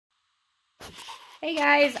Hey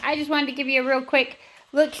guys, I just wanted to give you a real quick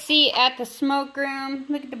look-see at the smoke room.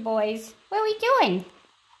 Look at the boys. What are we doing?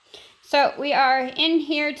 So we are in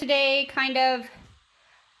here today,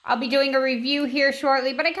 I'll be doing a review here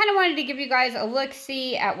shortly, but I kind of wanted to give you guys a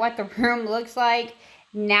look-see at what the room looks like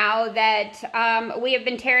now that we have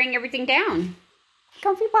been tearing everything down.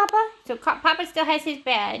 Comfy, Papa? So Papa still has his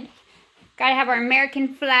bed. Gotta have our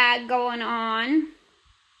American flag going on.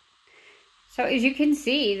 So as you can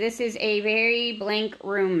see, this is a very blank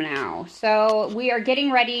room now. So we are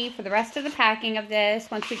getting ready for the rest of the packing of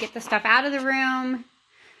this. Once we get the stuff out of the room,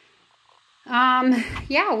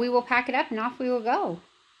 yeah, we will pack it up and off we will go.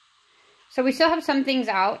 So we still have some things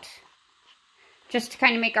out just to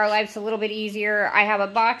kind of make our lives a little bit easier. I have a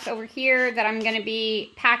box over here that I'm going to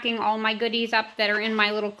be packing all my goodies up that are in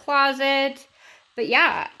my little closet. But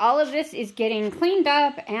yeah, all of this is getting cleaned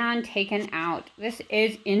up and taken out. This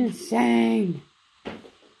is insane.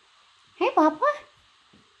 Hey, Papa.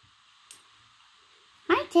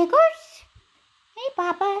 Hi, Tiggers. Hey,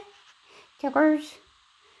 Papa. Tiggers.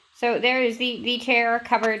 So there is the chair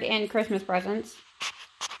covered in Christmas presents.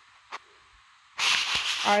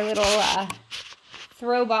 Our little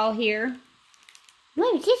throw ball here.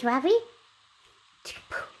 What is this, Ravi?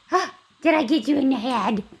 Did I get you in the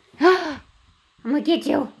head? I'm gonna get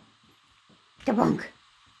you. Kabunk.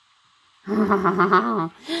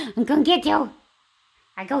 I'm gonna get you.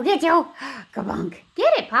 I go get you. Kabunk.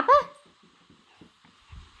 Get it, Papa.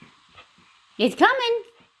 It's coming.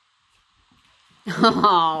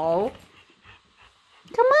 Oh.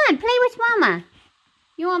 Come on, play with Mama.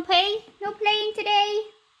 You want to play? No playing today?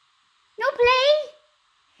 No play?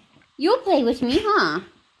 You'll play with me, huh?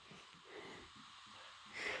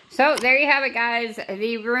 So, there you have it, guys.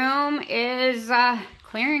 The room is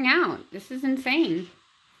clearing out. This is insane.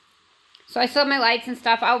 So, I still have my lights and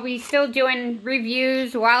stuff. I'll be still doing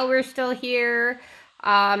reviews while we're still here.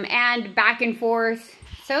 And back and forth.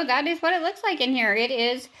 So, that is what it looks like in here. It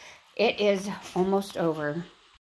is almost over.